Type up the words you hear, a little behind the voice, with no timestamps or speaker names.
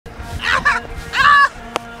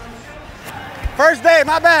First day,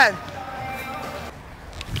 my bad.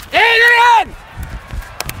 Adrian! Is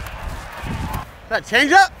that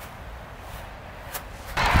change up?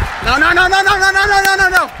 No.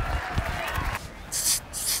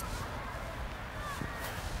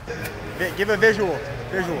 Give a visual.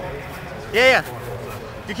 Yeah.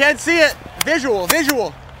 You can't see it. Visual.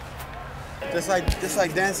 Just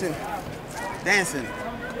like dancing.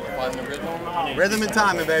 Rhythm and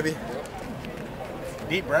timing, baby.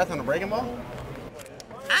 Deep breath on the breaking ball.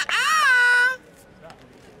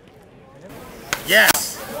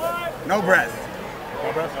 Yes. No breath.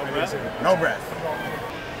 No breath.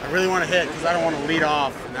 I really want to hit because I don't want to lead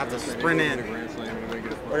off and have to sprint in.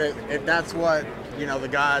 But if that's what, you know, the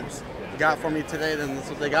gods got for me today, then that's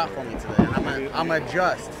what they got for me today. And I'm gonna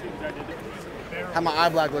adjust. How my eye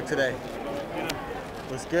black look today?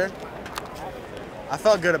 Looks good? I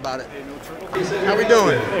felt good about it. How we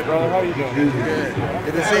doing? Hey, brother, how you doing? Good.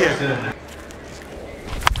 Good to see you.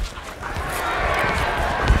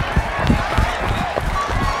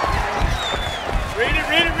 Read it.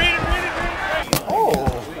 Oh,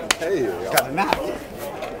 hey, got a knock.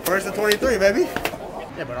 First to 23, baby.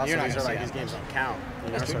 Yeah, but also these games don't count.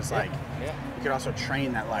 You know, so it's like you could also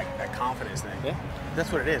train that confidence thing. Yeah.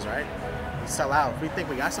 That's what it is, right? You sell out. If we think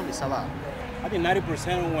we got something, we sell out. I think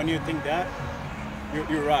 90% when you think that,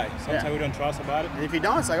 you're right. Sometimes we don't trust about it. And if you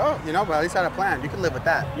don't, it's like, oh, you know, but at least I had a plan. You can live with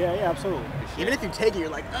that. Yeah, absolutely. Even if you take it, you're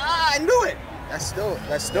like, I knew it. That's still good.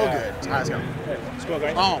 That's how it's going. Hey, let's go,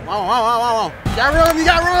 guys. Oh. You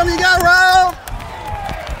got room.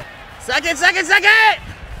 Second.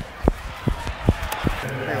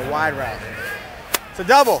 Make a wide route. It's a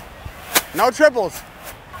double. No triples.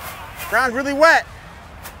 Ground's really wet.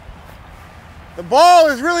 The ball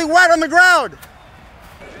is really wet on the ground.